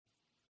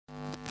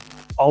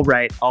All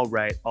right.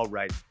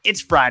 It's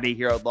Friday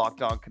here on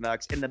Locked On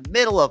Canucks in the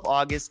middle of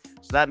August.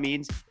 So that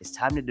means it's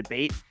time to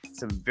debate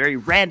some very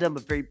random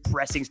but very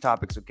pressing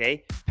topics,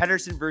 okay?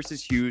 Pettersson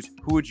versus Hughes.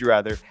 Who would you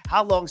rather?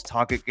 How long's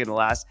Tonka going to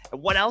last?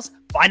 And what else?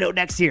 Find out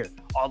next here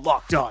on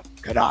Locked On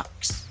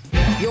Canucks.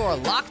 You're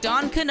Locked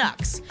On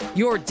Canucks,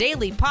 your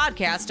daily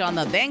podcast on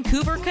the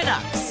Vancouver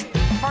Canucks.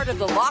 Part of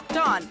the Locked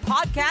On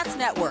Podcast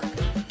Network.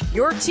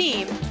 Your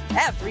team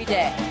every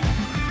day.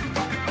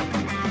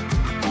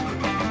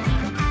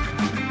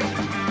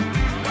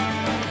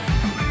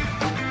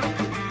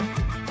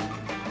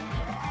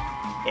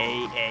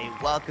 Hey,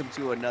 welcome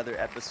to another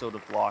episode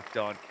of Locked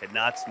On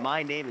Canucks.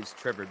 My name is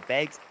Trevor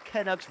Beggs,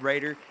 Canucks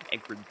writer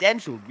and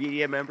credentialed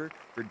media member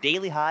for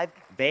Daily Hive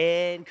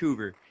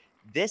Vancouver.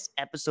 This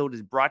episode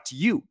is brought to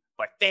you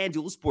by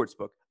FanDuel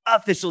Sportsbook,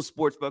 official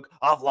sportsbook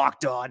of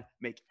Locked On.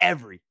 Make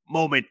every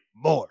moment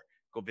more.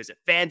 Go visit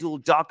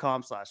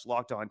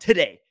FanDuel.com/LockedOn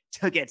today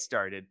to get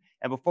started.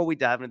 And before we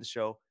dive into the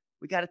show,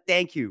 we got to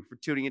thank you for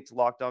tuning into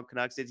Locked On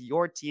Canucks. It's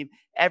your team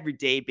every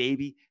day,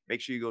 baby. Make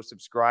sure you go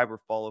subscribe or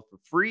follow for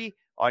free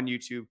on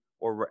YouTube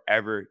or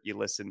wherever you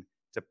listen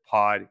to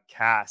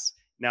podcasts.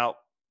 Now,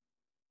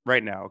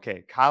 right now,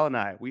 okay, Kyle and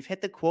I, we've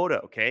hit the quota,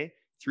 okay?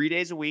 3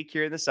 days a week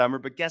here in the summer.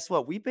 But guess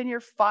what? We've been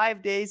here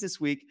 5 days this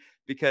week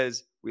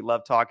because we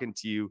love talking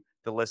to you,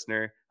 the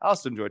listener. I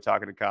also enjoy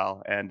talking to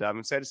Kyle. And I'm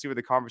excited to see where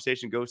the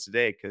conversation goes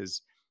today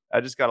because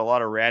I just got a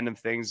lot of random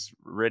things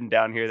written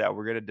down here that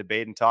we're going to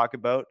debate and talk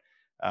about.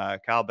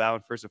 Kyle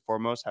Bowen, first and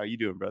foremost, how are you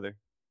doing, brother?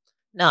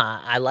 No,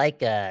 I like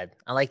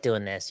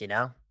doing this, you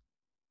know?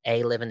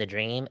 A, living the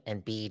dream,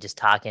 and B, just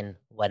talking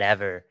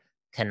whatever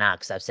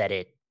Canucks. I've said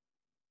it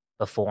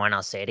before and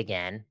I'll say it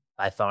again.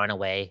 By far and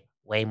away,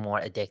 way more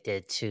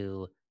addicted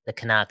to the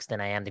Canucks than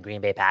I am the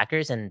Green Bay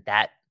Packers. And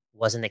that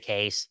wasn't the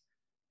case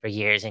for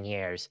years and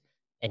years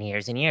and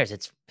years and years.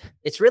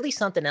 It's really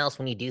something else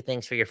when you do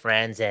things for your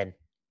friends. And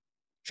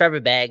Trevor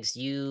Beggs,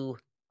 you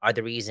are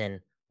the reason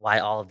why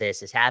all of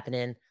this is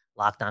happening.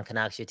 Locked On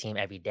Canucks, your team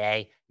every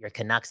day. Your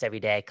Canucks every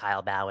day.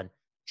 Kyle Bowen,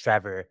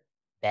 Trevor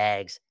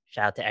Beggs.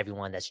 Shout out to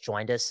everyone that's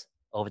joined us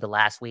over the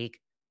last week.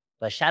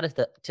 But shout out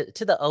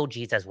to the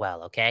OGs as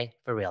well, okay?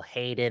 For real.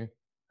 Hayden.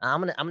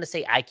 I'm gonna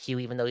say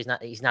IQ, even though he's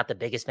not the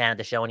biggest fan of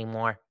the show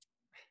anymore.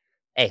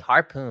 Hey,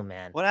 Harpoon,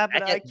 man. What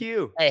happened to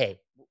IQ? Hey,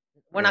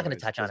 we're not gonna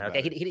touch on it,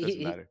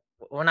 okay?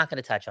 We're not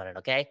gonna touch on it,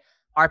 okay?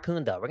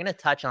 Harpoon, though. We're gonna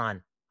touch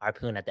on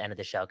Harpoon at the end of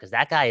the show because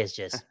that guy is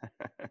just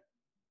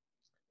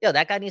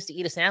that guy needs to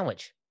eat a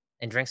sandwich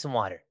and drink some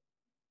water.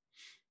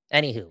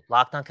 Anywho,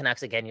 Locked On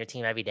Canucks again, your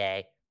team every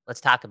day. Let's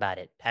talk about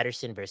it.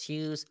 Pettersson versus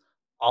Hughes,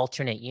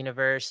 alternate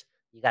universe.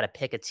 You got to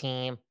pick a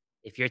team.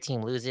 If your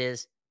team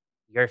loses,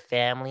 your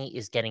family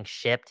is getting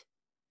shipped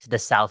to the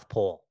South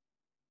Pole.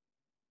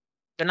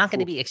 They're not going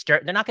to be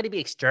they're not going to be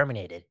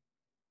exterminated.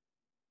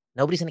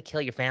 Nobody's going to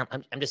kill your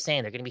family. I'm just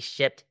saying they're going to be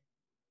shipped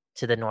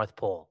to the North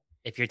Pole.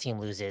 If your team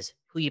loses,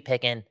 who you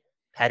picking,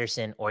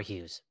 Pettersson or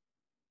Hughes?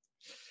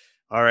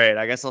 All right,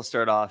 I guess I'll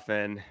start off,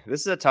 and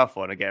this is a tough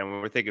one. Again,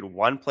 when we're thinking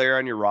one player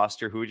on your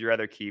roster, who would you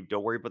rather keep?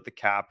 Don't worry about the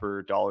cap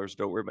or dollars.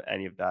 Don't worry about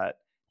any of that.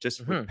 Just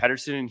with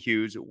Pettersson and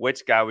Hughes,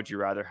 which guy would you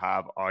rather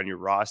have on your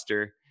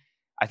roster?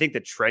 I think the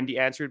trendy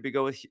answer would be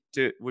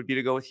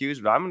to go with Hughes,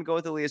 but I'm going to go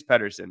with Elias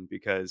Pettersson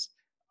because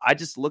I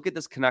just look at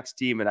this Canucks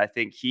team, and I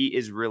think he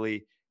is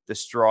really the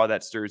straw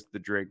that stirs the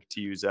drink,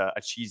 to use a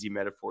cheesy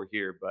metaphor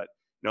here. But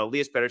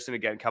Elias Pettersson,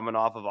 again, coming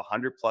off of a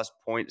 100-plus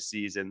point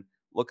season,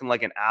 looking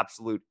like an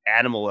absolute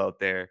animal out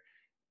there.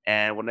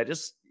 And when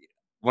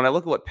I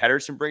look at what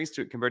Pettersson brings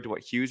to it compared to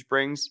what Hughes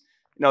brings,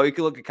 you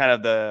can look at kind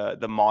of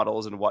the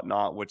models and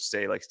whatnot, which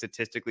say like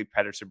statistically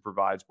Pettersson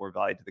provides more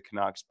value to the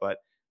Canucks. But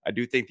I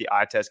do think the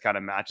eye test kind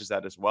of matches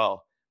that as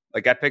well.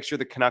 Like I picture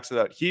the Canucks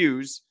without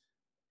Hughes,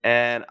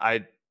 and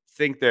I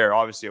think they're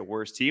obviously a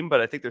worse team, but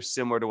I think they're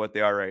similar to what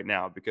they are right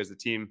now because the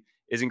team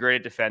isn't great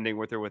at defending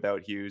with or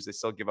without Hughes. They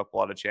still give up a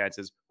lot of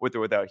chances with or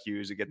without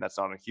Hughes. Again, that's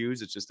not on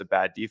Hughes. It's just a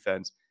bad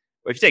defense.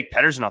 But if you take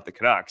Pettersson off the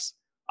Canucks,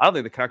 I don't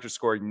think the Canucks are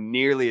scoring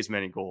nearly as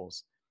many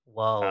goals.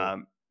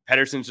 Whoa.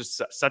 Pettersson's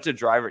just such a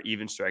driver,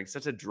 even strength,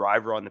 such a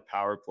driver on the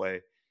power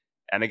play.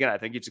 And again, I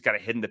think he's just kind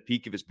of hitting the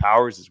peak of his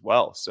powers as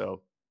well.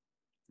 So,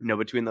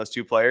 between those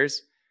two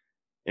players,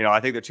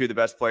 I think they're two of the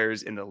best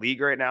players in the league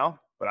right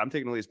now, but I'm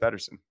taking Elias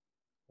Pettersson.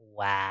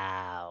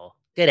 Wow.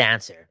 Good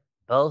answer.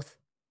 Both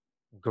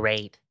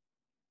great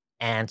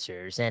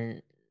answers.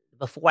 And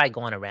before I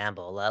go on a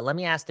ramble, let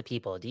me ask the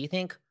people, do you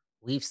think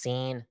we've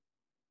seen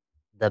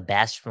the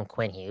best from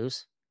Quinn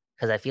Hughes?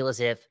 Because I feel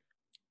as if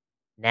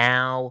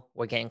now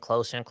we're getting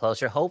closer and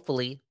closer,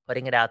 hopefully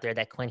putting it out there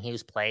that Quinn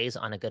Hughes plays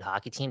on a good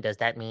hockey team. Does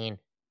that mean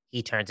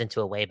he turns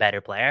into a way better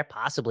player?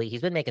 Possibly.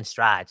 He's been making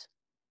strides.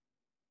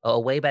 A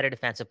way better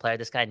defensive player.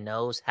 This guy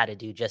knows how to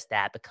do just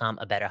that, become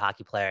a better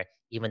hockey player,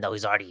 even though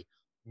he's already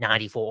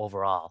 94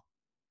 overall.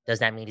 Does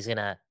that mean he's going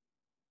to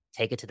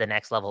take it to the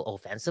next level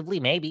offensively?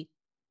 Maybe.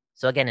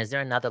 So again, is there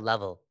another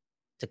level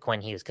to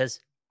Quinn Hughes? Because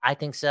I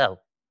think so.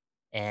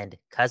 And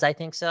because I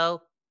think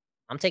so,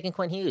 I'm taking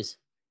Quinn Hughes.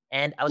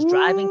 And I was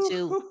driving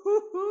to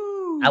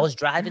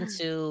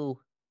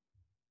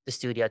the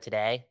studio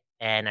today,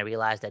 and I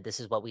realized that this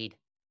is what we'd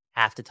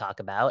have to talk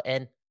about.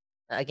 And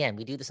again,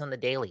 we do this on the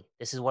daily.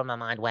 This is where my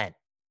mind went.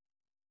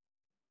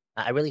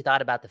 I really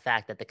thought about the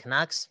fact that the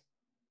Canucks,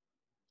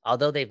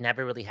 although they've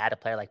never really had a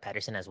player like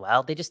Pedersen as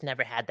well, they just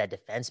never had that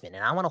defenseman.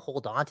 And I want to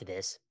hold on to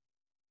this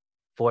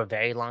for a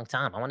very long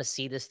time. I want to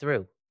see this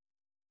through.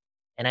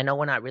 And I know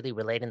we're not really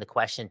relating the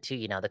question to,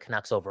 the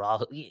Canucks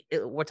overall.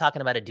 We're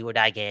talking about a do or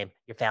die game.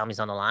 Your family's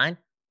on the line.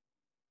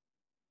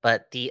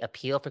 But the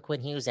appeal for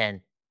Quinn Hughes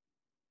and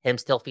him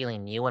still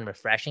feeling new and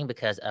refreshing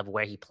because of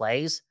where he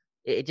plays,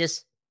 it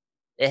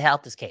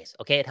helped his case.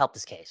 Okay. It helped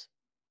his case.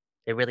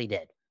 It really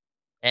did.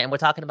 And we're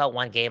talking about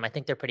one game. I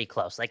think they're pretty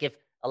close. Like if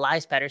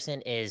Elias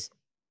Pettersson is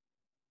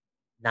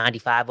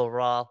 95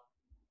 overall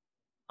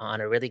on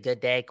a really good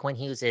day, Quinn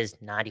Hughes is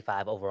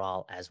 95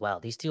 overall as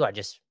well. These two are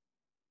just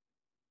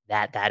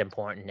that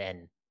important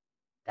and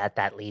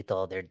that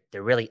lethal.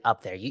 They're really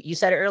up there. You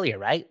said it earlier,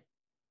 right?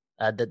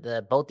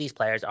 The both these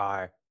players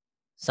are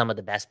some of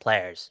the best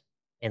players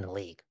in the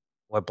league.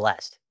 We're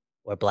blessed.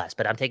 We're blessed.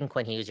 But I'm taking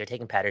Quinn Hughes. You're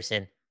taking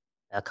Pettersson.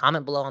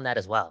 Comment below on that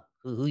as well.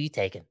 Who you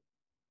taking?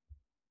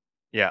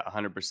 Yeah,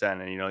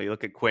 100%. And, you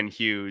look at Quinn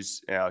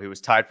Hughes, he was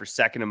tied for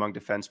second among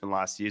defensemen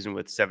last season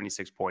with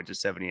 76 points in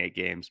 78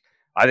 games.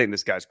 I think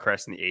this guy's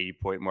cresting the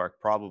 80-point mark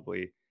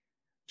probably.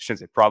 Shouldn't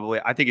say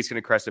probably. I think he's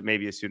going to crest it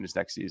maybe as soon as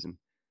next season.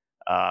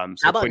 How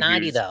So about Quinn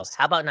 90 Hughes, though?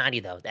 How about 90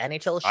 though? The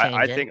NHL is I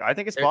changing. think I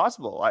think it's There-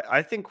 possible.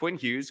 I think Quinn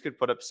Hughes could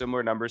put up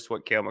similar numbers to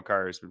what Cale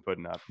Makar has been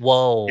putting up. Cale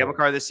Whoa.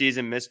 Makar this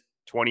season missed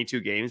 22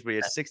 games, but he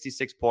has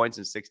 66 points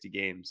in 60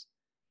 games.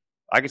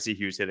 I could see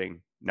Hughes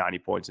hitting 90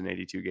 points in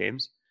 82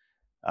 games,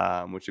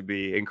 which would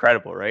be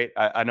incredible, right?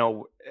 I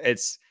know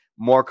it's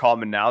more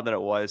common now than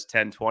it was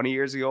 10, 20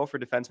 years ago for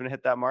defensemen to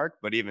hit that mark,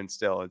 but even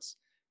still, it's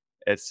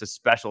a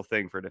special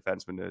thing for a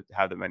defenseman to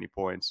have that many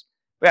points.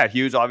 But yeah,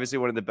 Hughes, obviously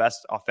one of the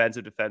best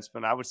offensive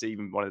defensemen. I would say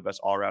even one of the best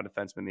all-around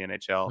defensemen in the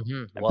NHL.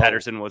 And Whoa.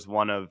 Pettersson was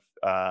one of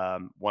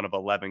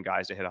 11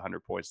 guys to hit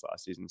 100 points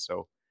last season.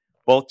 So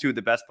both two of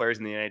the best players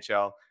in the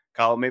NHL.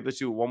 Kyle, maybe let's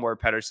do one more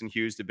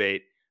Pettersson-Hughes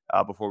debate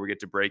before we get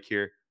to break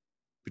here.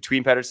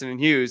 Between Pettersson and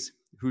Hughes,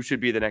 who should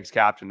be the next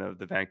captain of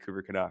the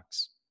Vancouver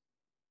Canucks?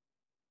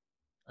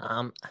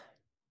 I'm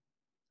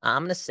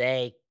gonna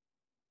say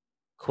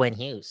Quinn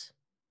Hughes.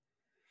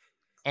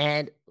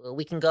 And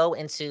we can go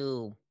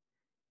into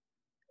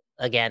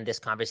again this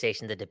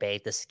conversation, the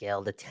debate, the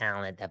skill, the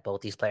talent that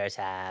both these players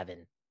have,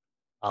 and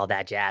all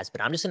that jazz.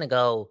 But I'm just gonna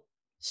go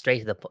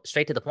straight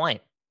to the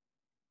point.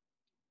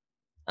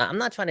 I'm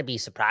not trying to be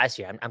surprised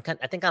here.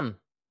 I think I'm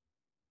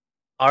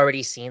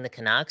already seeing the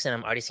Canucks, and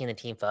I'm already seeing the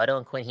team photo,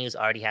 and Quinn Hughes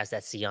already has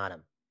that C on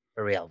him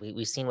for real.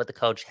 We've seen what the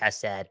coach has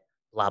said,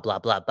 blah blah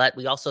blah. But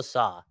we also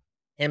saw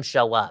him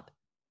show up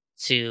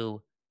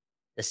to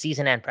the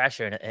season end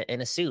pressure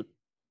in a suit.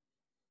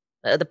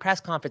 The press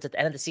conference at the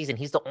end of the season,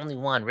 he's the only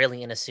one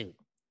really in a suit.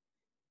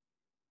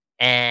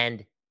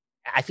 And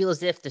I feel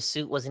as if the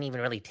suit wasn't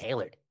even really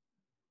tailored.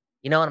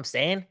 You know what I'm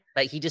saying?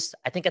 Like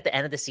I think at the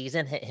end of the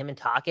season, him and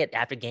Tocchet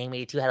after game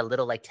 82 had a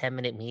little like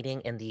 10-minute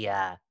meeting in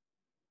the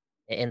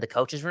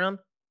coach's room,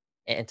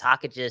 and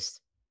Tocchet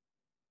just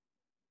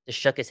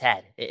shook his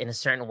head in a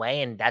certain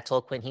way, and that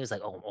told Quinn he was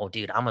like, "Oh,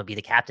 dude, I'm gonna be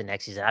the captain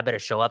next season. I better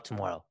show up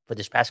tomorrow for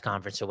this press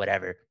conference or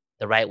whatever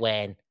the right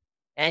way." And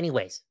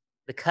anyways,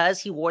 because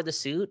he wore the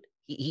suit,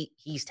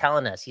 he's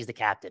telling us he's the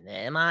captain.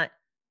 Am I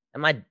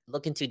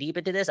looking too deep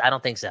into this? I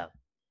don't think so.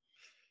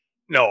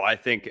 No, I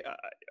think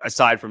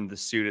aside from the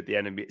suit at the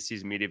end of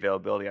season media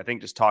availability, I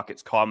think just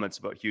Tocchet's comments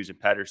about Hughes and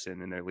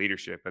Pettersson and their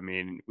leadership. I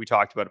mean, we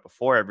talked about it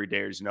before. Every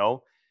Dayers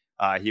know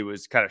he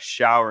was kind of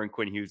showering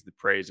Quinn Hughes the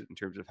praise in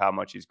terms of how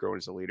much he's grown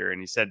as a leader. And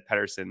he said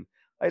Pettersson,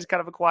 he's kind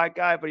of a quiet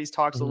guy, but he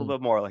talks a little Mhm.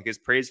 bit more. Like his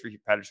praise for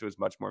Pettersson was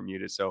much more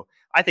muted. So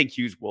I think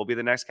Hughes will be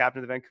the next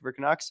captain of the Vancouver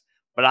Canucks.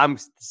 But I'm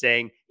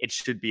saying it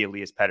should be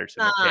Elias Pettersson.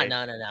 Ah, Okay,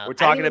 no, no, no. we're I didn't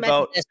talking even mention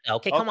about this though.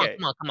 Okay, come on, okay.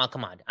 come on, come on,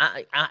 come on.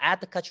 I have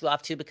to cut you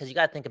off too because you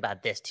got to think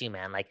about this too,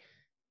 man. Like,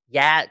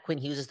 yeah, Quinn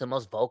Hughes is the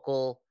most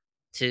vocal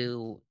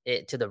to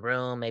the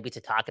room, maybe to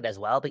talk it as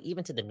well, but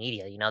even to the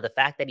media. The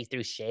fact that he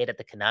threw shade at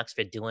the Canucks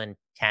for doing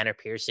Tanner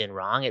Pearson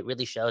wrong, it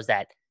really shows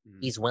that Mhm.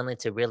 he's willing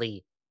to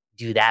really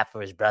do that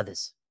for his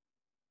brothers.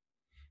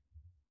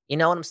 You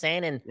know what I'm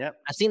saying? And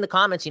Yep. I've seen the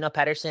comments.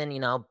 Patterson,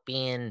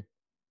 being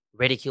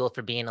ridiculed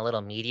for being a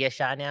little media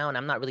shy now, and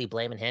I'm not really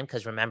blaming him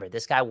because remember,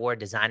 this guy wore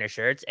designer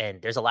shirts,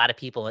 and there's a lot of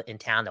people in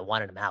town that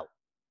wanted him out.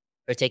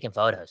 They're taking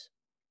photos.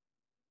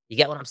 You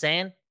get what I'm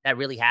saying? That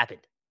really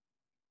happened.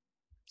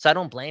 So I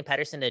don't blame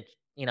Pedersen to,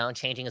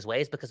 changing his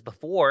ways because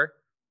before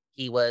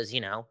he was,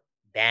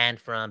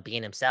 banned from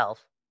being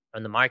himself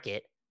from the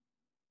market.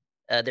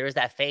 There was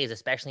that phase,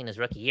 especially in his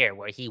rookie year,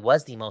 where he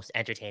was the most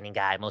entertaining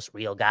guy, most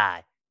real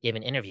guy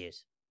giving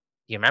interviews.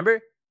 Do you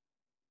remember?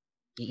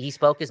 He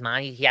spoke his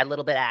mind. He had a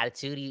little bit of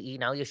attitude. He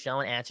was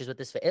showing answers with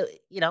his face.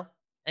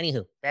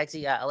 Anywho,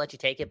 Bagsy, I'll let you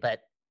take it,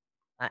 but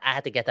I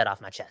had to get that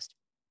off my chest.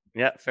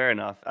 Yeah, fair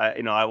enough.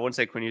 I wouldn't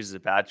say Quinn Hughes is a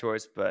bad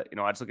choice, but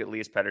I just look at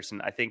Elias Pettersson.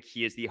 I think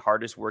he is the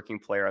hardest working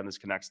player on this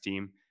Canucks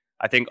team.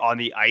 I think on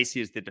the ice,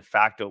 he is the de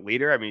facto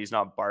leader. I mean, he's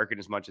not barking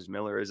as much as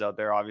Miller is out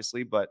there,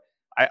 obviously, but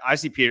I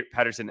see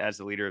Pettersson as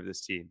the leader of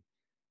this team.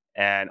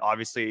 And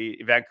obviously,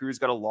 Vancouver's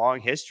got a long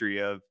history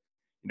of,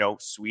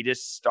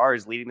 Swedish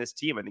stars leading this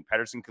team. I think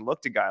Pettersson can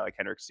look to a guy like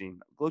Henrik Steen,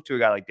 look to a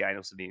guy like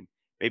Daniel Sedin,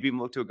 maybe even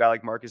look to a guy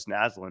like Marcus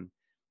Naslund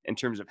in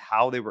terms of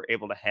how they were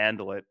able to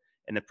handle it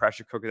in the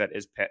pressure cooker that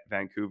is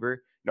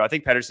Vancouver. I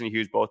think Pettersson and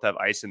Hughes both have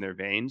ice in their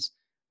veins,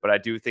 but I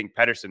do think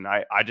Pettersson,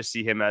 I just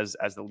see him as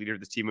the leader of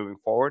this team moving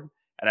forward.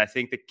 And I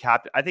think the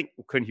captain, I think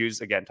Quinn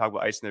Hughes, again, talk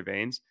about ice in their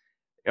veins.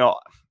 I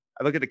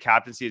look at the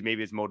captaincy as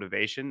maybe his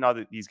motivation. Not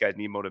that these guys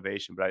need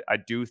motivation, but I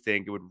do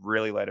think it would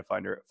really light a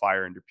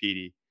fire under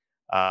Petey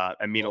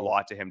and mean a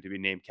lot to him to be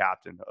named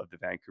captain of the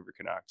Vancouver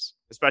Canucks,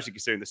 especially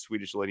considering the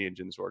Swedish lineage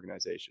in this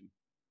organization.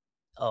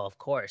 Oh, of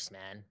course,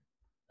 man.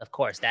 Of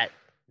course, that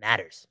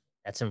matters.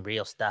 That's some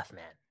real stuff,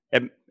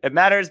 man. It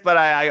matters, but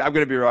I'm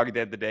going to be wrong at the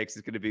end of the day because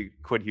it's going to be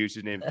Quinn Hughes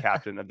who's named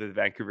captain of the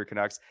Vancouver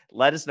Canucks.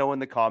 Let us know in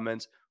the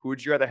comments, who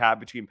would you rather have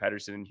between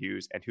Pettersson and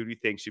Hughes, and who do you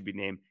think should be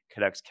named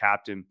Canucks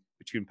captain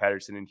between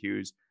Pettersson and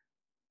Hughes?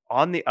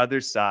 On the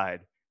other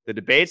side, the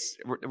debates,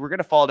 we're going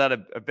to fall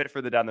down a bit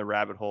further down the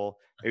rabbit hole.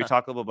 Maybe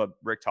talk a little about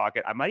Rick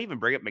Tocchet. I might even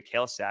bring up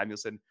Mikhail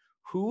Samuelsson.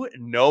 Who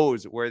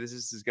knows where this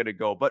is going to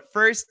go? But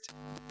first,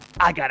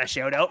 I got to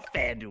shout out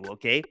FanDuel,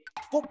 okay?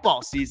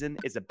 Football season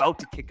is about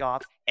to kick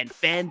off, and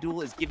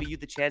FanDuel is giving you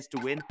the chance to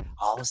win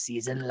all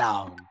season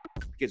long.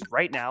 Because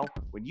right now,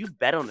 when you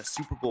bet on a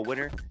Super Bowl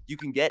winner, you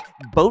can get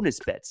bonus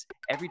bets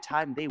every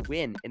time they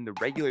win in the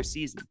regular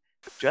season.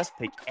 Just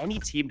pick any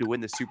team to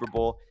win the Super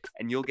Bowl,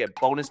 and you'll get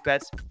bonus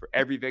bets for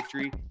every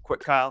victory.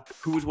 Quick, Kyle,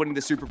 who is winning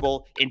the Super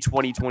Bowl in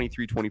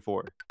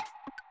 2023-24?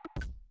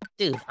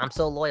 Dude, I'm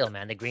so loyal,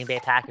 man. The Green Bay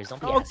Packers.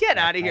 Don't be get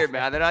out of here,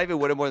 man. They're not even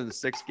winning more than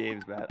 6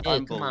 games, man. Dude,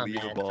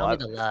 Unbelievable. come on, man.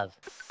 Show me the love.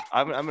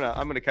 I'm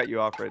gonna cut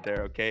you off right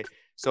there, okay?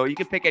 So you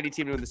can pick any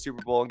team to win the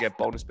Super Bowl and get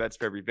bonus bets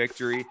for every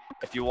victory.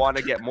 If you want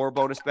to get more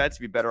bonus bets,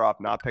 you'd be better off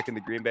not picking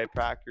the Green Bay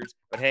Packers.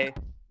 But hey,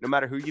 no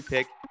matter who you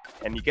pick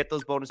and you get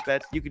those bonus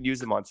bets, you can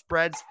use them on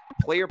spreads,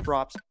 player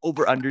props,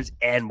 over-unders,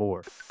 and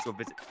more. So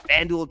visit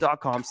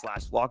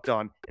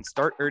FanDuel.com/lockedon and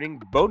start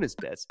earning bonus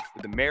bets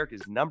with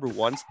America's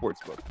 #1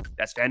 sportsbook.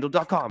 That's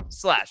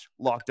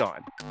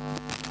FanDuel.com/lockedon.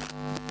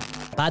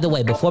 By the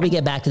way, before we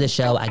get back to the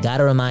show, I got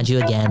to remind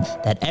you again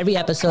that every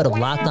episode of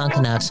Locked On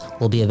Canucks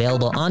will be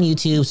available on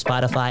YouTube,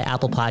 Spotify,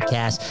 Apple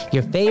Podcasts,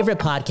 your favorite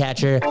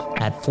podcatcher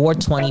at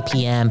 4:20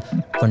 p.m.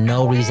 for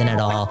no reason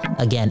at all.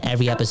 Again,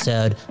 every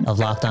episode of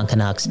Locked On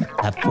Canucks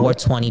at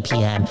 4:20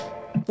 p.m.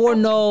 for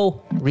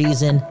no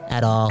reason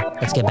at all.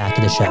 Let's get back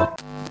to the show.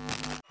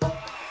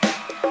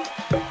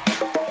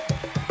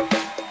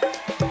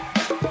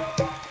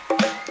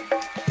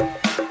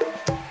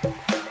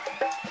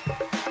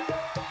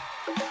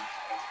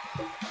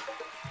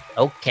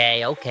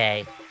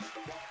 Okay.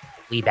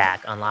 We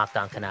back on Locked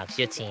On Canucks,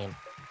 your team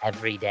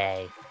every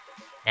day.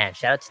 Man,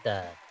 shout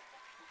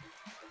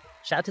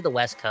out to the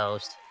West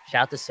Coast.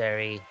 Shout out to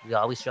Surrey. We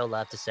always show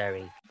love to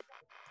Surrey.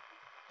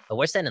 But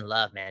we're sending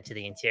love, man, to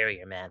the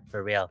interior, man,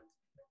 for real.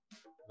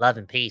 Love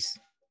and peace.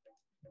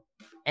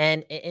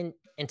 And in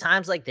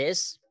times like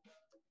this,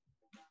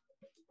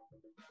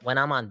 when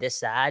I'm on this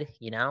side,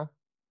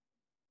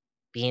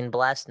 being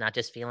blessed, not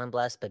just feeling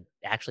blessed, but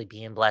actually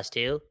being blessed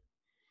too,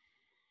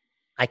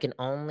 I can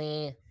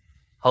only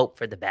hope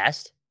for the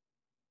best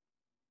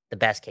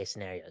case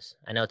scenarios.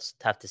 I know it's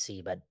tough to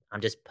see, but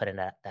I'm just putting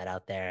that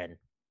out there. And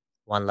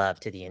one love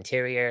to the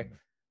interior.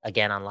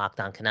 Again, on Locked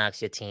On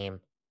Canucks, your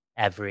team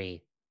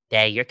every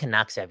day. Your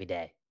Canucks every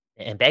day.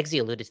 And Beggsy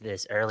alluded to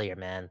this earlier,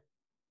 man.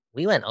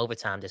 We went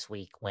overtime this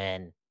week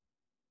when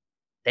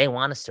they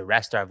want us to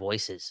rest our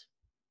voices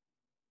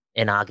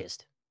in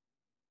August.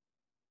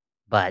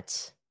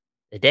 But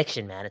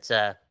addiction, man, it's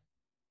a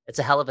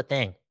hell of a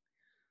thing.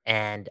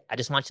 And I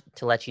just want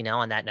to let you know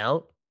on that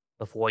note,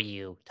 before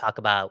you talk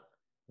about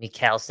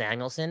Mikhail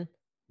Samuelsson,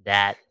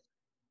 that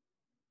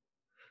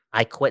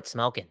I quit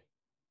smoking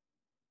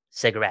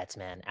cigarettes,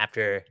 man.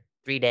 After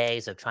 3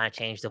 days of trying to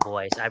change the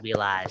voice, I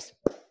realized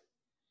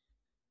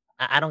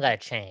I don't got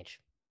to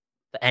change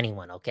for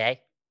anyone,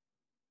 okay?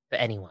 For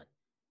anyone.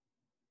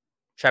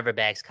 Trevor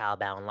Beggs, Kyle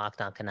Bowen,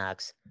 Locked On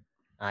Canucks.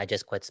 I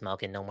just quit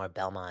smoking. No more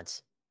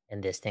Belmonts in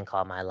this thing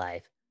called my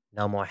life.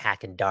 No more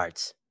hacking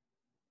darts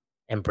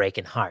and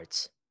breaking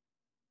hearts.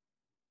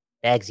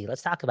 Beggsy,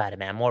 let's talk about it,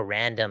 man. More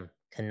random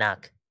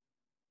Canuck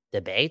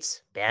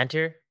debates,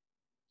 banter,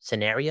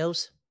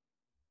 scenarios.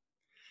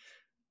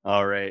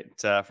 All right.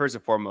 First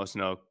and foremost,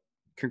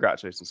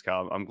 congratulations,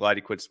 Kyle. I'm glad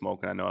you quit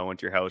smoking. I know I went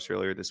to your house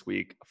earlier this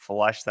week,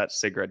 flushed that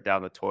cigarette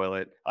down the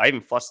toilet. I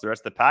even flushed the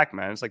rest of the pack,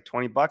 man. It's like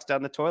 $20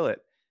 down the toilet.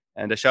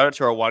 And a shout out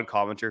to our one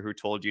commenter who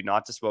told you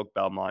not to smoke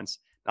Belmonts,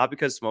 not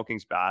because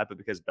smoking's bad, but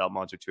because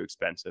Belmonts are too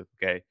expensive.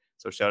 Okay.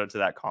 So shout out to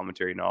that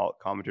commenter.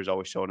 Commenters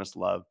always showing us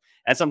love,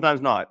 and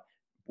sometimes not.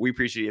 We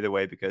appreciate it either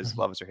way because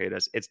love us or hate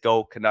us. It's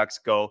go Canucks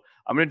go.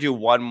 I'm going to do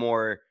one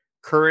more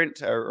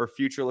current or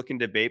future looking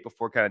debate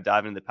before kind of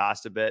diving into the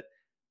past a bit.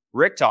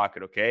 Rick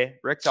Tocchet, okay?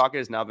 Rick Tocchet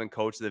has now been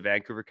coach of the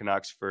Vancouver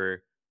Canucks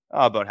for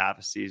about half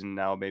a season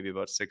now, maybe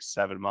about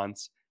 6-7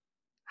 months.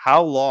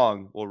 How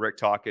long will Rick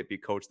Tocchet be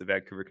coach of the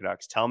Vancouver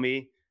Canucks? Tell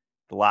me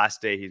the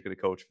last day he's going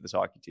to coach for this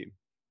hockey team.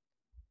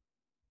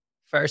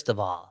 First of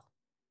all,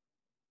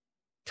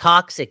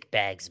 toxic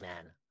bags,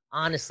 man.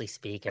 Honestly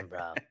speaking,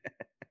 bro.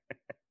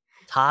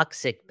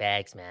 Toxic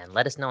bags, man.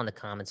 Let us know in the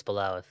comments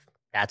below if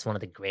that's one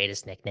of the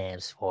greatest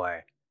nicknames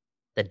for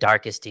the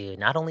darkest dude,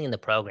 not only in the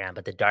program,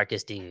 but the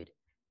darkest dude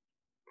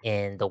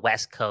in the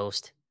West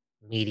Coast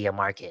media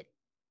market.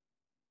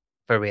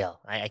 For real.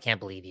 I can't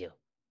believe you.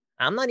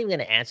 I'm not even going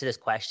to answer this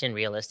question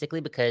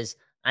realistically because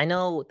I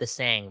know the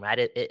saying, right?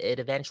 It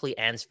eventually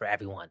ends for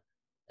everyone,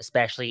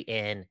 especially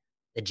in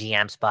the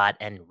GM spot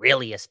and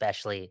really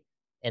especially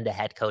in the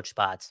head coach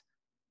spots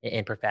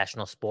in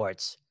professional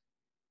sports.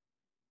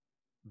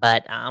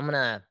 But I'm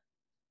gonna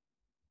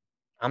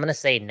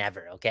say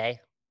never, okay?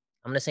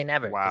 I'm gonna say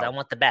never because I Wow.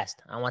 want the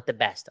best. I want the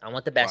best. I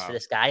want the best for Wow.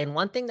 this guy. And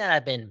one thing that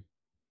I've been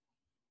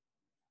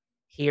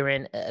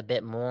hearing a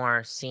bit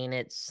more, seeing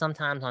it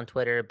sometimes on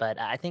Twitter, but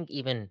I think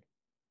even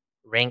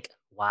Rink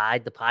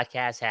Wide, the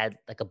podcast had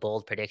like a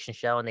bold prediction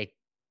show, and I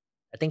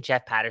think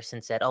Jeff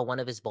Patterson said, oh, one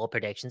of his bold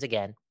predictions,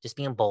 again, just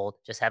being bold,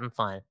 just having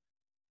fun,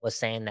 was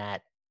saying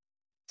that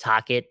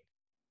Tocchet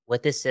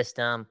with this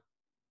system,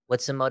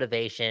 with some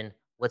motivation,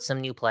 with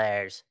some new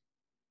players,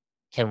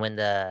 can win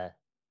the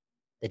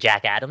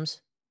Jack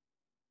Adams.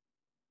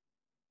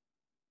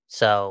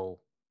 So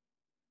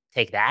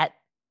take that.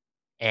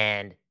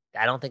 And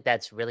I don't think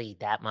that's really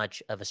that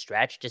much of a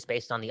stretch just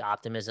based on the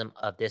optimism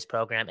of this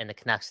program and the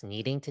Canucks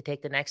needing to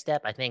take the next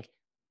step. I think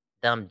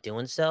them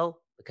doing so,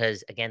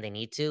 because again, they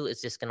need to,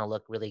 is just going to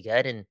look really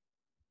good. And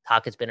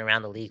Tocchet's been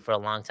around the league for a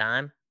long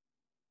time.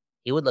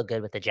 He would look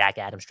good with the Jack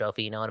Adams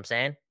trophy. You know what I'm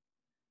saying?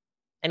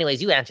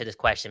 Anyways, you answer this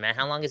question, man.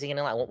 How long is he going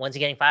to last? When's he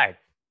getting fired?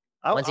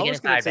 When's I he was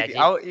getting going to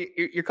fired, take the.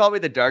 Begsy? You're calling me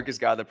the darkest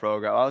guy of the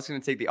program. I was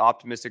going to take the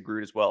optimistic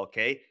route as well.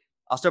 Okay,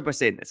 I'll start by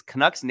saying this: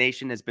 Canucks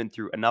Nation has been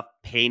through enough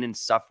pain and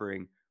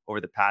suffering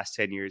over the past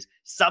 10 years.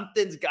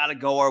 Something's got to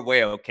go our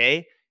way.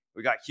 Okay,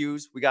 we got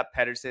Hughes, we got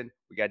Pedersen,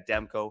 we got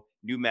Demko,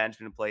 new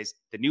management in place,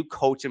 the new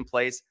coach in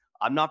place.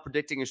 I'm not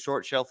predicting a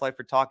short shelf life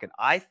for Tocchet.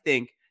 I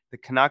think the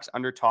Canucks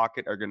under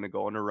Tocchet are going to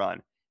go on a run.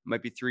 It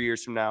might be 3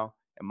 years from now.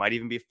 It might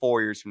even be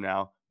 4 years from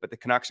now. But the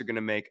Canucks are going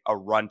to make a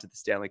run to the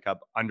Stanley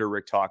Cup under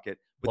Rick Tocchet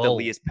with Whoa.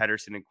 Elias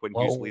Pettersson and Quinn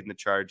Hughes Whoa. leading the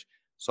charge.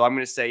 So I'm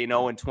going to say, in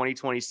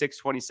 2026,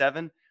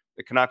 27,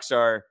 the Canucks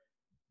are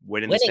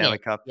winning the Winning Stanley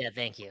it. Cup. Yeah,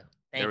 thank you.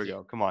 There Thank we you.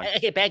 go. Come on.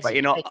 Okay, But,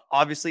 Begsy.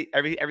 obviously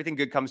everything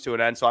good comes to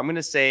an end. So I'm going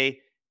to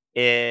say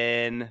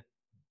in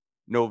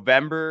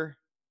November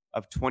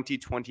of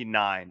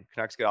 2029,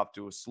 Canucks get off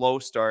to a slow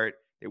start.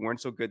 They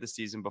weren't so good the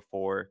season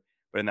before,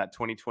 but in that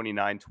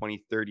 2029,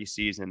 2030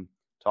 season,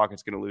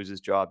 Tocchet's going to lose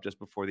his job just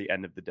before the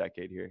end of the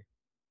decade here.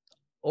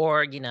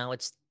 Or,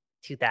 it's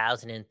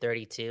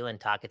 2032 and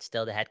Tocchet's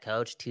still the head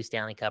coach, 2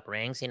 Stanley Cup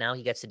rings. He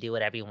gets to do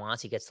whatever he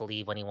wants. He gets to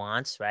leave when he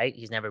wants, right?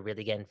 He's never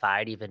really getting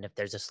fired, even if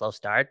there's a slow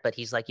start. But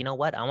he's like, you know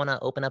what? I want to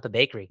open up a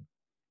bakery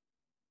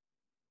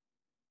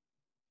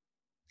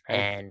Hey,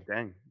 and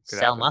dang, could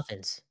sell happen.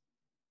 muffins.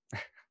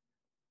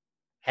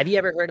 Have you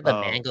ever heard of a Oh,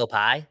 mango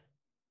pie?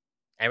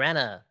 I ran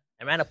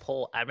a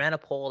poll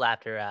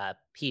after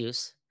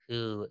Pius,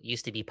 who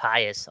used to be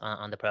Pius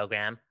on the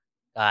program,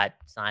 got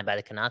signed by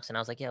the Canucks, and I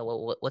was like, yeah,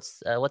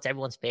 what's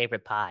everyone's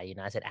favorite pie?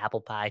 I said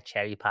apple pie,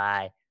 cherry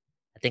pie.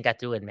 I think I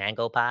threw in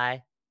mango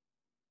pie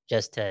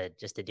just to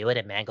do it,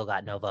 and mango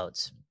got no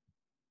votes.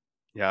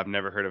 yeah, I've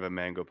never heard of a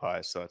mango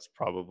pie, so it's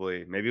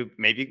probably maybe you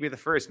could be the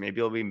first. Maybe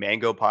it'll be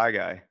mango pie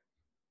guy,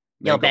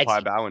 Yo, mango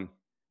pie Begsy, Bowen.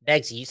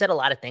 Begsy, you said a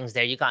lot of things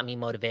there. You got me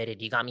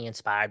motivated. You got me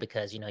inspired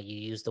because, you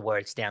used the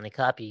word Stanley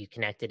Cup. You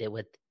connected it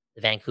with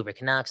the Vancouver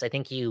Canucks. I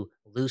think you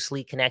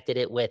loosely connected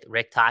it with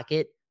Rick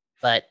Tocchet,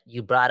 but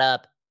you brought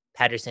up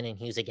Pedersen and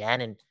Hughes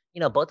again. And,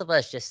 both of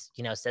us just,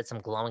 said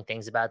some glowing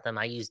things about them.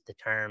 I used the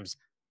terms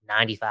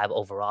 95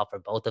 overall for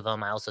both of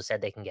them. I also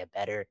said they can get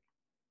better.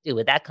 Dude,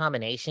 with that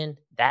combination,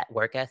 that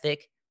work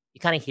ethic, you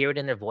kind of hear it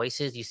in their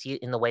voices. You see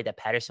it in the way that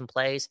Pedersen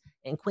plays.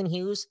 And Quinn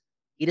Hughes,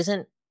 he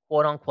doesn't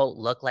quote unquote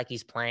look like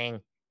he's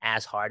playing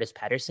as hard as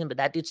Pedersen, but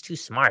that dude's too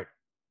smart.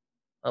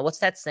 Well, what's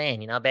that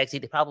saying? Begsy,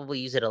 they probably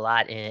use it a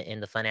lot in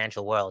the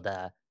financial world.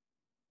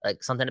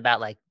 Like something about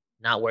like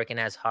not working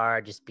as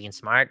hard, just being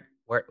smart.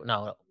 Work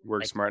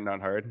Like smart, not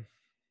hard.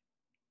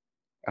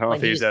 I don't know Quinn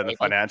if they use Hughes, that in the baby.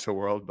 financial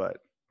world, but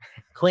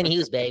Quinn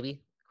Hughes,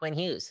 baby. Quinn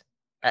Hughes.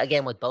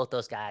 Again, with both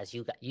those guys,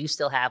 you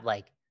still have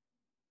like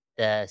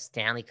the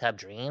Stanley Cup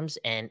dreams,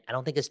 and I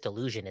don't think it's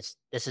delusion.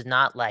 This is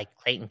not like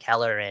Clayton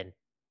Keller and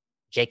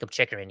Jacob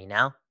Chikrin.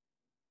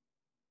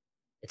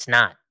 It's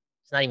not.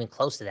 It's not even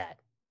close to that.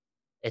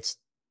 It's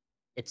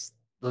it's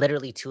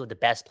literally 2 of the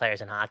best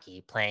players in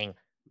hockey playing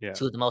yeah.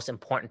 2 of the most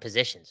important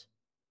positions.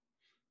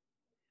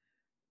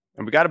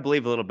 And we got to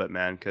believe a little bit,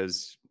 man,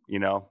 because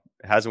it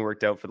hasn't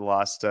worked out for the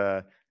last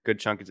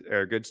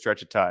good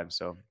stretch of time.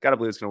 So got to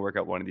believe it's going to work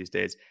out one of these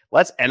days.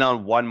 Let's end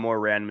on one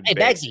more random Hey,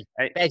 debate.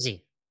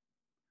 Begsy.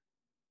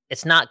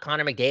 It's not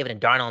Connor McDavid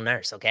and Darnell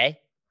Nurse, okay?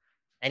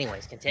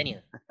 Anyways, continue.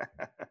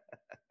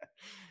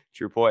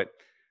 True point.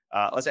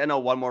 Let's end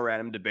on one more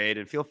random debate,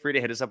 and feel free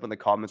to hit us up in the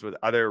comments with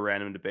other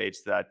random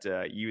debates that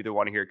you either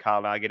want to hear Kyle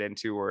and I get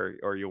into,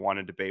 or you want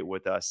to debate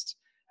with us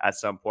at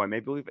some point.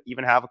 Maybe we'll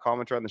even have a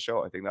commenter on the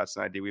show. I think that's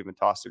an idea we've been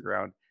tossing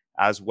around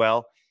as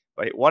well.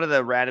 But one of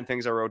the random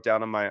things I wrote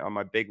down on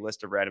my big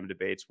list of random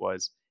debates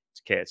was,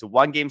 okay, it's a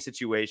one game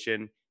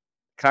situation.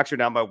 Canucks are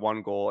down by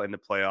 1 goal in the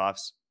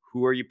playoffs.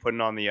 Who are you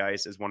putting on the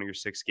ice as one of your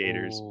 6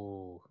 skaters?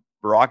 Ooh.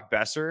 Brock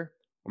Besser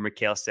or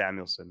Mikael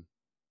Samuelsson?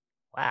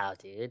 Wow,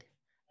 dude.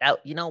 That,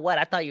 you know what?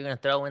 I thought you were gonna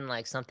throw in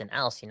like something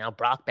else,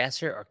 Brock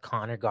Besser or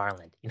Connor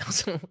Garland,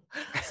 some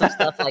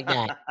stuff like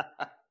that.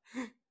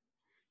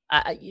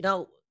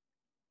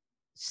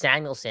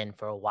 Samuelson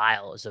for a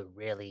while was a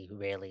really,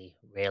 really,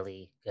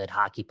 really good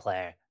hockey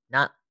player.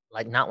 Not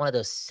one of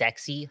those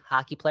sexy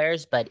hockey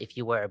players, but if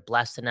you were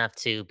blessed enough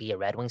to be a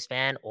Red Wings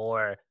fan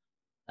or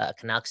a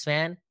Canucks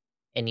fan,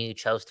 and you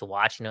chose to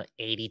watch,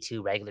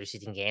 82 regular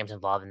season games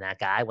involving that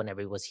guy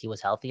whenever he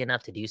was healthy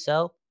enough to do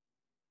so,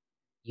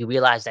 you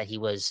realize that he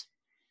was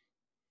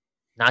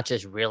not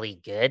just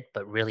really good,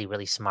 but really,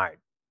 really smart.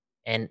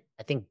 And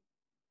I think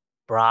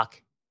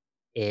Brock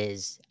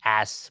is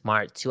as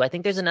smart too. I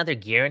think there's another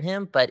gear in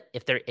him, but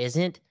if there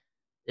isn't,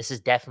 this is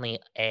definitely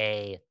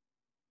a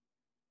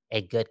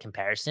good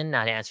comparison.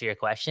 Now to answer your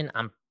question,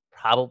 I'm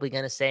probably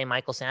going to say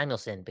Michael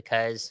Samuelson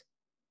because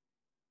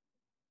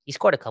he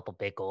scored a couple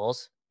big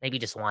goals, maybe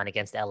just one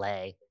against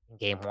LA in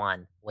game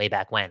 1 way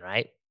back when,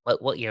 right?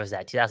 What year was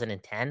that?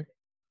 2010?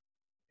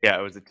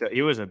 Yeah,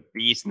 he was a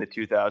beast in the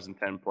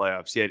 2010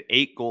 playoffs. He had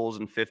 8 goals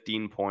and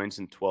 15 points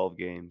in 12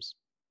 games.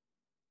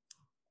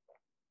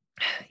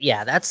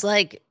 Yeah, that's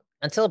like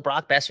until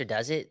Brock Besser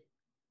does it,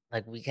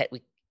 like we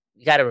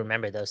got to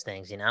remember those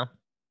things,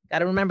 Got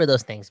to remember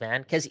those things,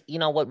 man, cuz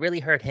what really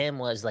hurt him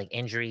was like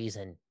injuries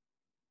and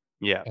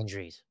Yeah.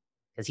 injuries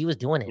cuz he was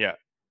doing it. Yeah.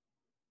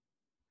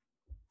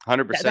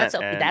 100%.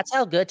 That's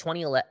how good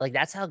 2011, like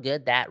that's how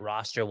good that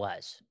roster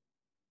was.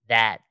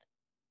 That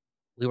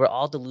we were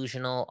all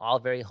delusional, all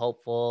very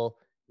hopeful.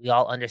 We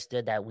all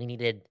understood that we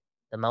needed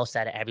the most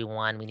out of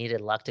everyone. We needed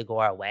luck to go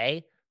our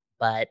way,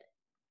 but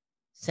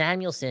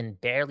Samuelson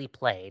barely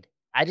played.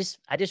 I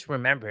just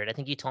remembered, I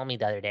think you told me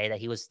the other day that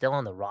he was still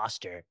on the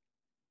roster.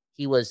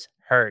 He was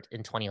hurt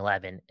in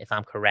 2011, if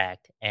I'm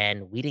correct,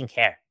 and we didn't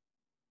care.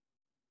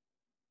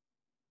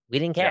 We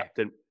didn't Yeah,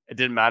 care. it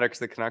didn't matter because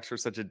the Canucks were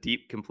such a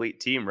deep, complete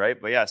team, right?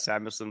 But yeah,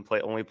 Samuelson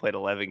only played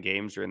 11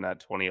 games during that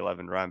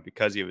 2011 run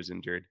because he was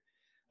injured.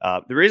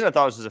 The reason I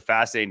thought this was a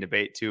fascinating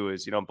debate too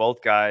is,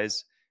 both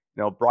guys,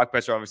 Brock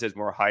Besser obviously has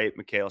more height.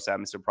 Mikael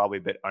Samuelsson probably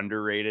a bit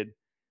underrated.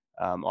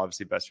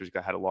 Obviously,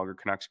 had a longer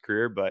Canucks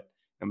career, but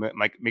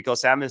Mikael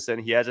Samuelsson,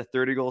 he has a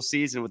 30-goal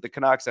season with the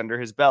Canucks under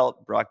his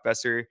belt. Brock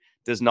Besser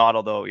does not,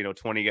 although,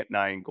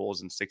 29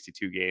 goals in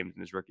 62 games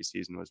in his rookie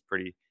season was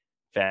pretty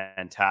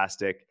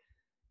fantastic.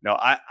 No,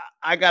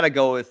 I got to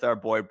go with our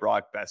boy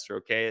Brock Besser,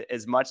 okay?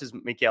 As much as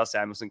Mikael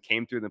Samuelsson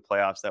came through in the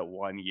playoffs that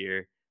 1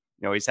 year,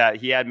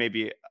 he had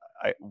maybe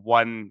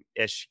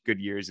one-ish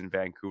good years in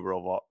Vancouver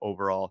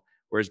overall,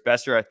 whereas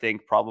Besser, I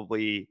think,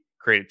 probably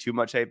created too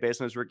much hype based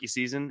on his rookie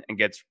season and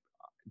gets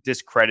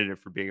discredited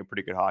for being a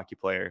pretty good hockey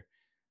player.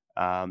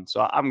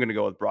 So I'm going to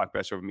go with Brock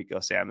Besser over Mikael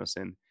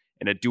Samuelsson.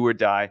 In a do or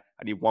die,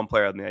 I need one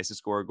player on the ice to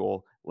score a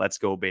goal. Let's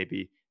go,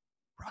 baby.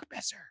 Brock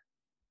Besser.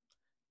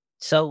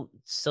 So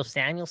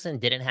Samuelson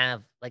didn't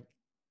have, like,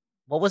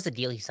 what was the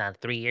deal he signed?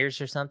 3 years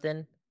or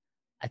something?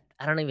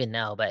 I don't even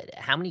know, but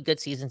how many good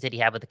seasons did he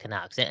have with the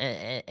Canucks?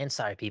 And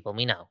sorry, people,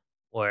 we know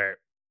we're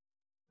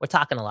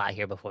talking a lot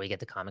here before we get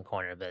to Common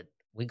Corner, but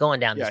we going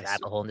down this Yes.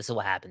 rabbit hole, and this is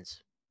what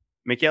happens.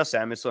 Mikael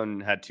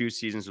Samuelsson had 2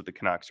 seasons with the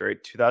Canucks,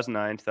 right?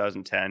 2009,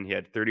 2010, he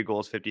had 30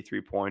 goals,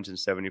 53 points in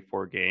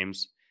 74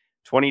 games.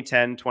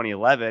 2010,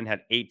 2011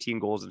 had 18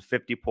 goals and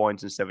 50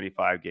 points in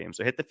 75 games.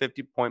 So hit the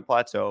 50-point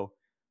plateau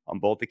on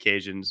both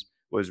occasions,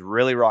 was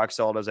really rock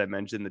solid, as I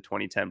mentioned, in the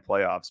 2010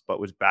 playoffs, but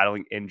was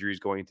battling injuries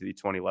going into the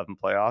 2011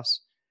 playoffs.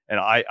 And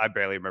I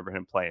barely remember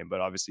him playing, but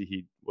obviously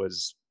he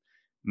was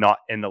not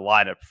in the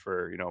lineup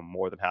for,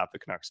 more than half the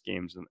Canucks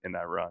games in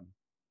that run.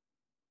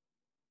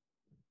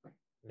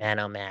 Man,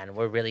 oh man,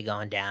 we're really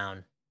going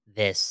down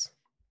this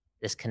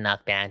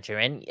Canuck banter.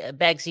 And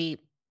Begsy,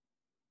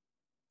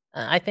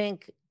 I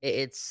think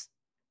it's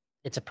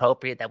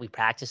appropriate that we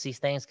practice these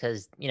things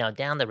because,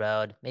 down the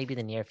road, maybe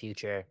the near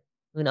future,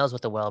 who knows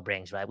what the world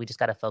brings, right? We just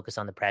got to focus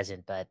on the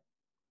present. But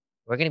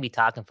we're going to be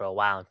talking for a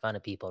while in front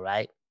of people,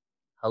 right?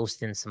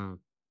 Hosting some,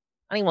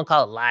 I don't even want to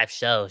call it live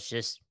shows,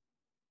 just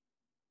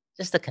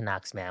the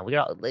Canucks, man. We're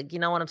all, like, you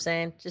know what I'm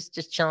saying?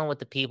 Just chilling with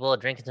the people,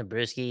 drinking some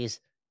brewskis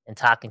and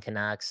talking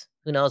Canucks.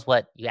 Who knows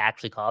what you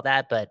actually call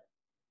that, but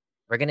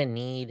we're going to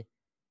need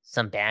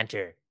some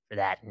banter for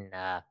that.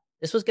 And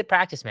this was good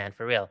practice, man,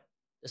 for real.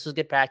 This was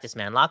good practice,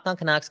 man. Locked on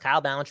Canucks,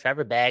 Kyle Bound,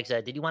 Trevor Beggs.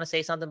 Did you want to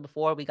say something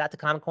before we got to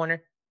Common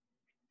Corner?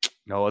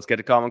 No, let's get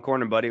to Common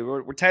Corner, buddy.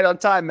 We're tight on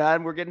time,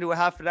 man. We're getting to a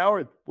half an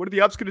hour. What are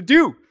the Ups going to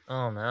do?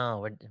 Oh,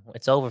 no.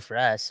 It's over for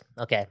us.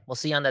 Okay, we'll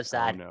see you on the other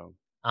side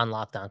on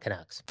Locked on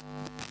Canucks.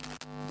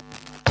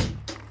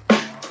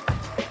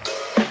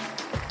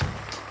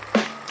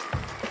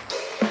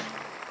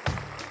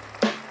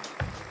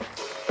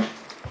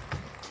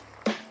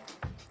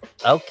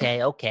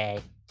 Okay, okay.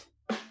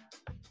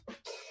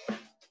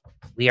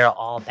 We are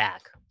all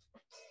back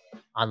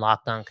on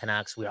Locked On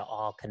Canucks. We are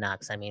all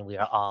Canucks. I mean, we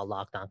are all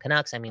Locked On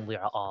Canucks. I mean, we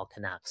are all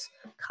Canucks.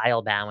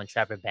 Kyle Bowen,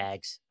 Trevor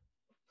Beggs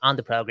on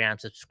the program.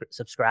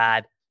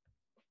 Subscribe.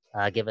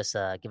 Give us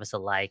a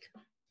like,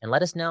 and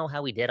let us know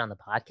how we did on the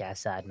podcast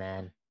side,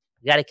 man.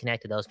 We got to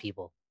connect to those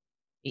people.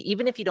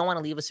 Even if you don't want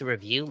to leave us a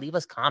review, leave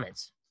us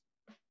comments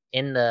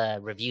in the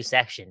review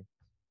section,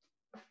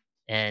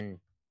 and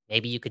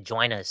maybe you could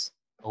join us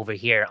over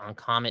here on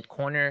Comment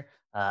Corner,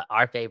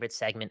 our favorite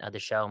segment of the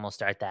show, and we'll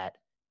start that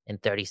in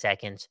 30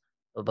 seconds.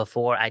 But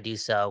before I do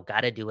so,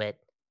 gotta do it.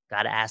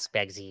 Gotta ask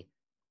Begsy,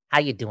 how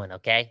you doing?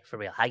 Okay, for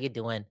real, how you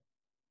doing?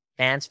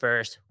 Fans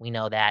first, we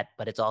know that,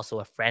 but it's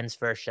also a friends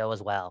first show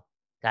as well.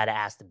 Gotta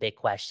ask the big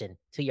question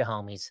to your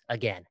homies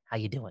again. How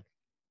you doing?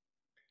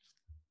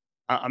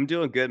 I'm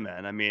doing good,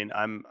 man. I mean,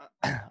 I'm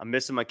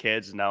missing my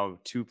kids now.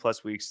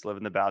 2+ weeks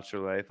living the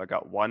bachelor life. I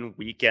got 1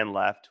 week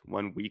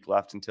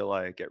left until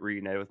I get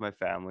reunited with my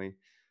family.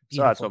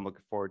 So that's what Beautiful. I'm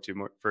looking forward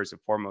to first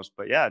and foremost.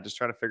 But yeah, just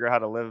trying to figure out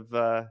how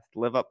to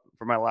live up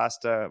for my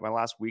last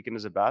weekend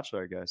as a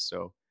bachelor, I guess.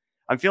 So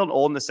I'm feeling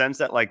old in the sense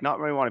that like not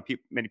really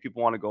many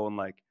people want to go and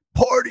like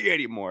party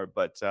anymore.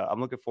 But I'm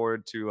looking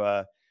forward to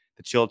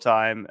the chill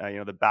time.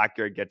 The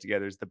backyard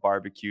get-togethers, the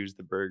barbecues,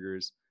 the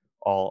burgers,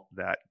 all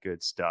that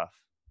good stuff.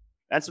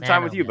 And some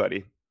time Man, with oh you, man.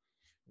 buddy.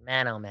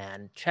 Man, oh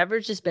man.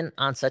 Trevor's just been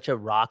on such a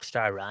rock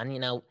star run.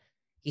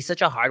 He's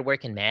such a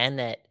hardworking man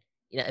that,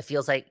 it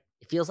feels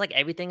like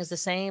everything is the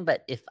same.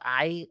 But if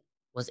I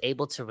was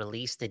able to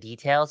release the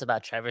details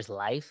about Trevor's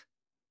life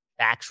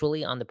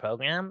factually on the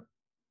program,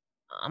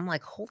 I'm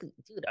like, holy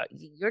dude,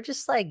 you're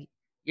just like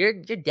you're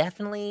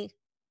definitely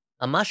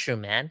a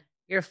mushroom, man.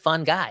 You're a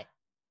fun guy.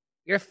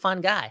 You're a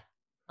fun guy.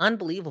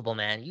 Unbelievable,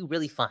 man. You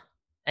really fun.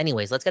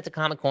 Anyways, let's get to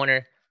Comic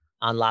Corner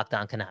on Locked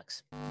On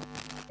Canucks.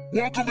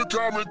 Welcome to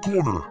Comment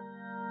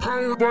Corner,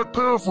 powered by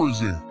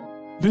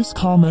Paraphrasing. This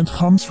comment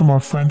comes from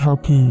our friend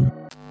Harpoon.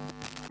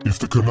 If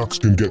the Canucks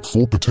can get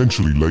 4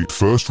 potentially late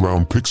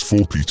first-round picks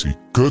for PT,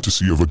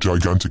 courtesy of a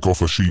gigantic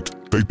offer sheet,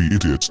 they'd be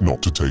idiots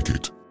not to take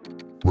it.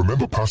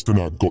 Remember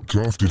Pasternak got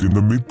drafted in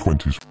the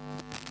mid-20s.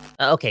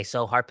 Okay,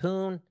 so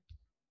Harpoon,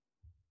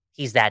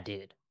 he's that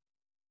dude.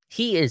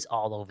 He is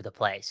all over the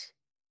place.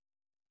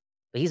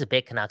 But he's a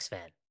big Canucks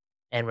fan.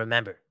 And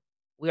remember,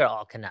 we are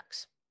all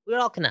Canucks. We're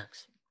all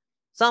Canucks.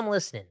 So I'm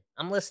listening.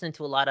 I'm listening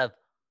to a lot of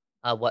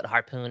what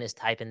Harpoon is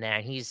typing there,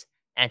 and he's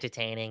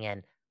entertaining.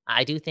 And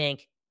I do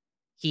think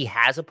he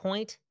has a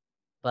point,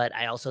 but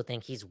I also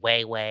think he's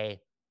way,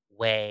 way,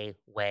 way,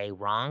 way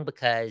wrong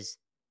because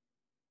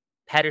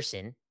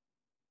Pedersen,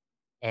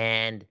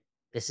 and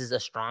this is a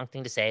strong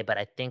thing to say, but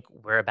I think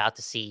we're about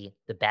to see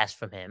the best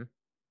from him,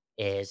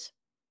 is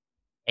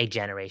a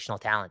generational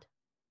talent.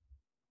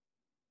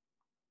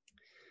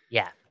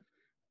 Yeah.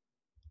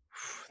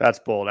 That's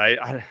bold.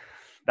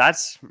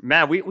 That's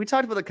man. We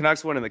talked about the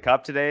Canucks winning the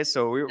cup today,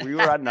 so we were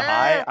riding a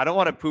high. I don't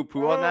want to poo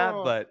poo on that,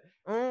 Oh, but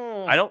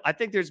mm. I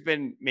think there's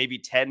been maybe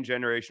 10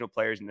 generational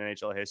players in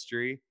NHL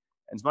history.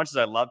 And as much as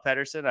I love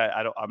Pedersen,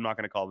 I'm not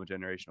going to call him a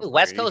generational Dude, player.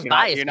 West Coast You're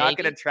bias, not going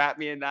to baby. trap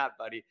me in that,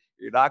 buddy.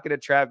 You're not going to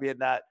trap me in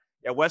that.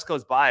 Yeah, West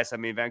Coast bias. I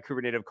mean,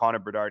 Vancouver native Connor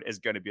Bedard is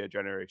going to be a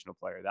generational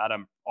player. That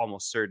I'm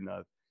almost certain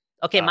of.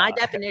 Okay, my Uh,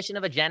 definition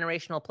of a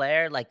generational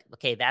player, like,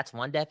 okay, that's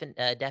one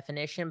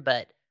definition,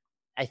 but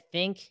I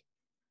think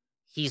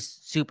he's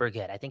super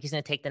good. I think he's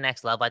going to take the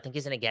next level. I think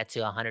he's going to get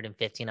to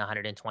 115,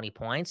 120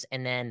 points,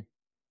 and then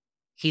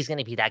he's going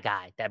to be that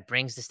guy that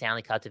brings the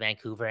Stanley Cup to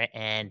Vancouver.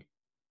 And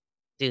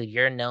dude,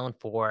 you're known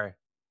for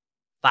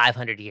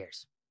 500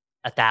 years,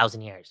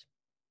 1,000 years.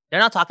 They're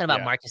not talking about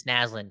yeah. Marcus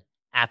Naslund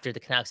after the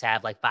Canucks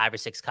have like 5 or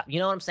 6 cups. You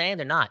know what I'm saying?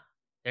 They're not.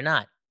 They're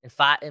not. In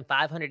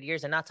 500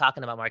 years, they're not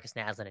talking about Marcus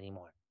Naslund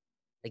anymore.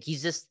 Like,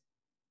 he's just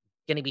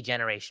going to be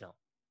generational.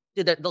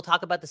 Dude, they'll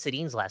talk about the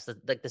Sedins less. The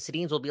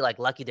Sedins will be like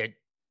lucky they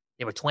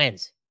were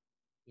twins.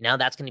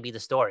 That's going to be the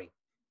story.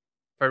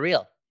 For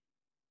real.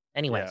 Yeah.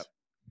 Anyways.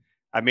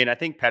 I mean, I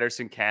think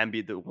Pedersen can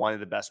be one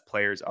of the best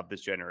players of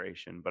this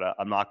generation, but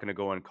I'm not going to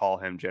go and call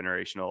him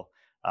generational.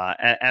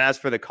 And as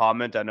for the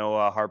comment, I know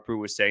Harper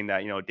was saying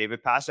that,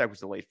 David Pastrnak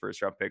was a late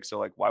first-round pick. So,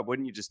 like, why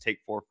wouldn't you just take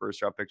 4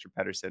 first-round picks for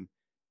Pedersen?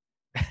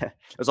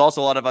 There's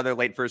also a lot of other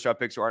late first-round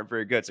picks who aren't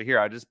very good. So here,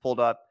 I just pulled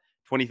up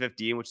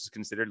 2015, which is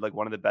considered like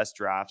one of the best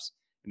drafts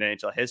in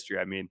NHL history.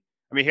 I mean,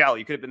 hell,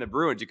 you could have been the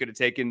Bruins. You could have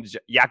taken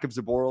Jakub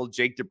Zaboral,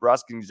 Jake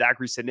DeBrusk, and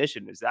Zachary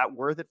Sinishin. Is that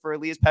worth it for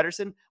Elias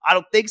Pettersson? I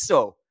don't think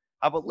so.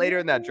 How about later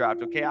in that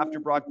draft? Okay, after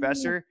Brock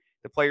Besser,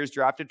 the players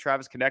drafted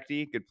Travis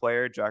Konecny, good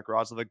player. Jack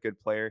Roslovic, good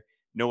player.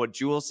 Noah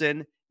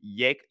Juleson,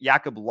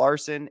 Jakob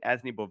Larson,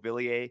 Anthony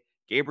Beauvillier,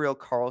 Gabriel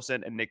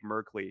Carlson, and Nick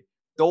Merkley.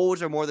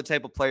 Those are more the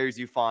type of players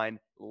you find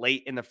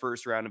late in the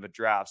first round of a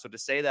draft. So to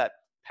say that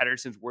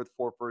Pettersson's worth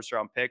 4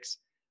 first-round picks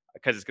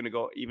because it's going to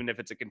go, even if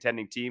it's a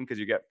contending team, because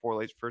you get 4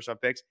 late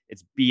first-round picks,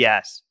 it's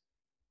BS.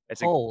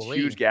 It's a huge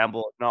Holy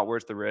gamble. It's not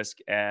worth the risk.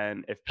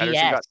 And if Pettersson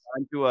BS. got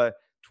signed to a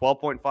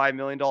 $12.5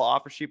 million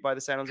offer sheet by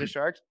the San Jose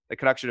Sharks, the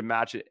Canucks should have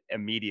matched it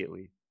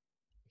immediately.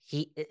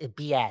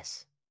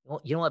 BS.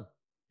 You know what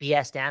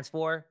BS stands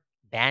for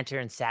banter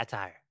and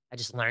satire. I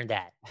just learned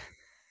that.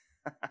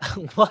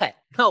 What?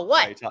 No, No,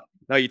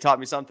 what? you taught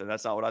me something.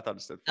 That's not what I thought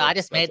it stood No, I for.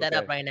 just That's made that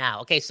okay. up right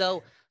now. Okay,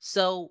 so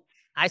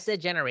I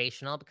said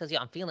generational because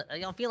I'm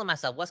feeling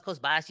myself. West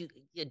Coast bias,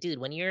 dude.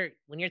 When you're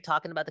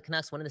talking about the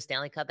Canucks winning the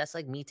Stanley Cup, that's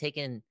like me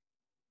taking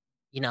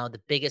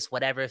the biggest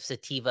whatever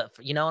sativa.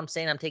 You know what I'm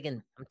saying? I'm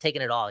taking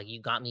it all.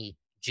 You got me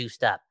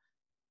juiced up.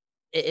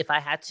 If I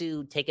had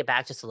to take it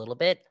back just a little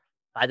bit,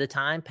 by the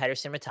time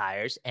Pedersen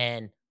retires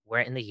and we're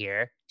in the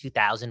year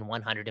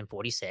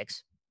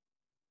 2146,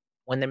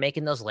 when they're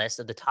making those lists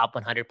of the top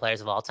 100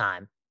 players of all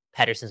time,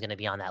 Pedersen's going to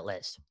be on that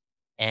list.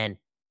 And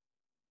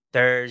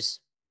there's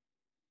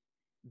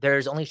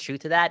only truth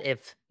to that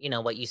if,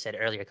 what you said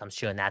earlier comes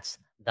true, and that's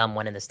them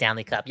winning the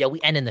Stanley Cup. Yo, we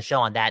ending the show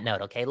on that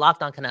note, okay?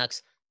 Locked on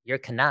Canucks, your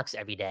Canucks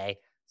every day.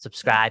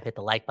 Subscribe, hit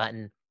the like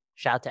button.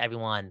 Shout out to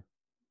everyone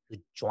who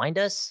joined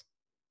us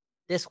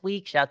this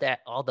week. Shout out to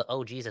all the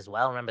OGs as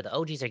well. Remember, the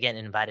OGs are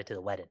getting invited to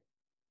the wedding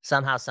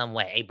somehow, some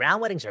way. Hey, Brown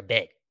weddings are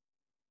big.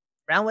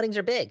 Brown weddings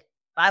are big.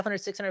 500,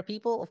 600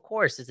 people, of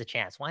course, is a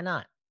chance. Why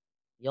not?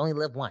 You only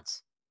live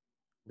once.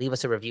 Leave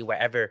us a review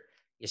wherever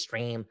you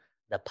stream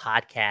the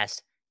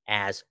podcast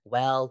as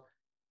well.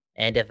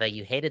 And if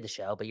you hated the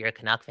show, but you're a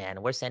Canuck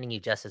fan, we're sending you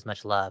just as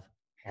much love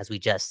as we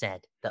just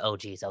sent the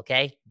OGs,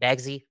 okay?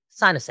 Bagsy,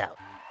 sign us out.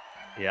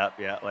 Yep,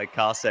 yeah. Like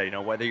Kyle said,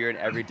 whether you're an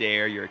everyday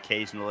or your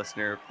occasional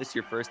listener, if this is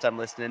your first time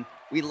listening,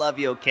 we love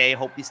you, okay?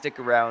 Hope you stick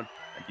around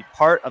and be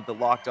part of the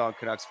Locked On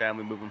Canucks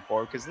family moving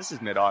forward, because this is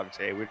mid-August,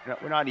 hey? We're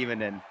not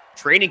even in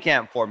training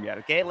camp form yet,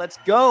 okay? Let's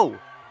go!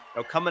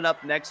 Coming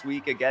up next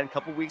week, again, a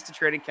couple weeks to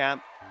training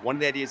camp. One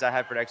of the ideas I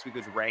had for next week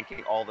was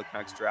ranking all the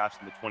Canucks drafts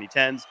in the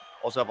 2010s.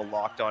 Also have a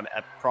Locked On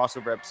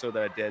crossover episode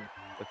that I did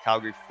with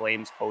Calgary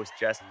Flames host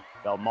Jess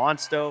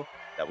Belmonsto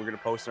that we're going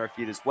to post on our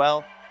feed as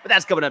well. But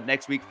that's coming up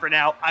next week. For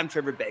now, I'm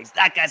Trevor Beggs.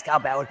 That guy's Kyle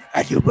Ballard,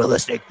 and you've been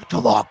listening to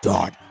Locked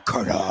On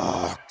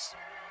Canucks.